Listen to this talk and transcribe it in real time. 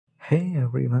Hey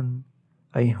everyone,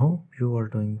 I hope you are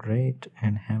doing great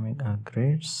and having a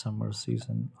great summer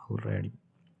season already.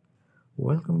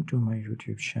 Welcome to my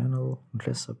YouTube channel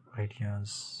Dress Up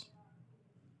Ideas,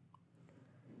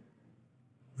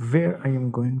 where I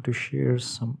am going to share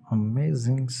some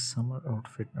amazing summer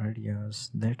outfit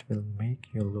ideas that will make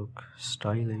you look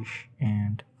stylish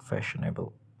and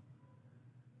fashionable.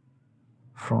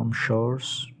 From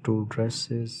shorts to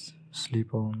dresses,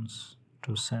 slip-ons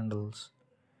to sandals,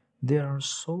 there are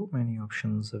so many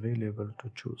options available to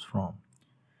choose from.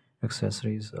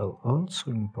 Accessories are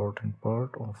also an important part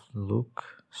of the look,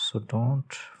 so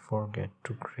don't forget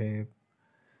to grab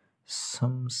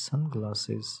some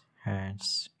sunglasses,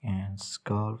 hats, and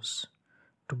scarves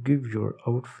to give your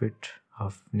outfit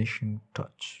a finishing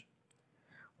touch.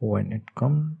 When it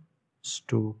comes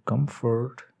to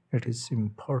comfort, it is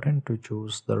important to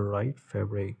choose the right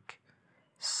fabric,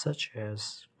 such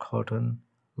as cotton,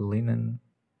 linen,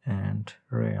 and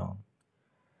rayon,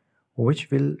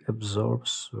 which will absorb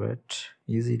sweat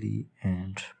easily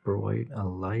and provide a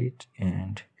light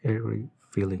and airy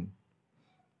feeling.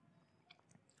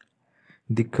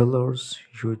 The colors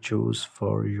you choose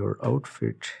for your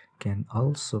outfit can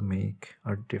also make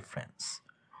a difference.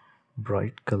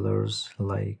 Bright colors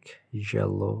like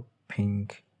yellow,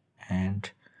 pink,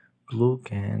 and blue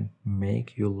can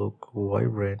make you look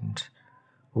vibrant,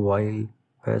 while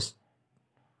pastels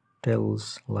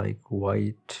like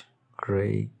white,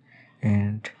 gray,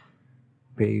 and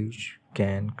beige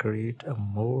can create a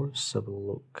more subtle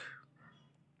look.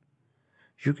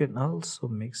 You can also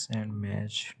mix and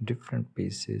match different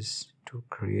pieces to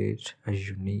create a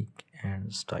unique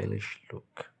and stylish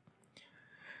look.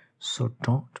 So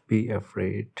don't be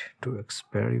afraid to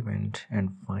experiment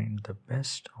and find the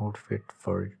best outfit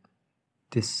for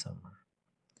this summer.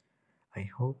 I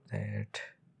hope that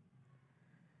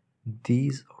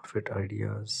these outfit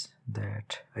ideas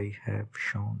that I have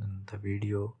shown in the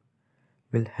video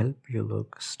will help you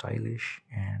look stylish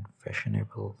and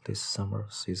fashionable this summer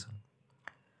season.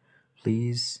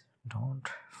 Please don't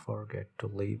forget to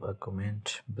leave a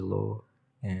comment below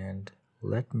and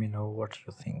let me know what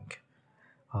you think.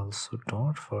 Also,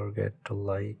 don't forget to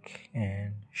like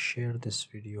and share this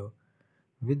video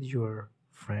with your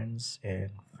friends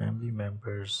and family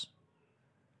members.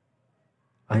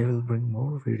 I will bring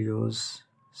more videos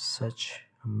such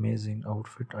amazing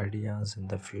outfit ideas in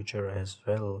the future as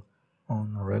well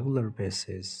on a regular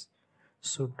basis.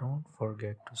 So don't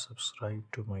forget to subscribe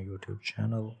to my YouTube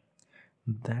channel.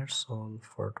 That's all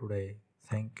for today.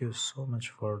 Thank you so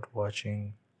much for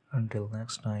watching. Until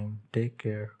next time, take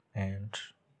care and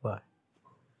bye.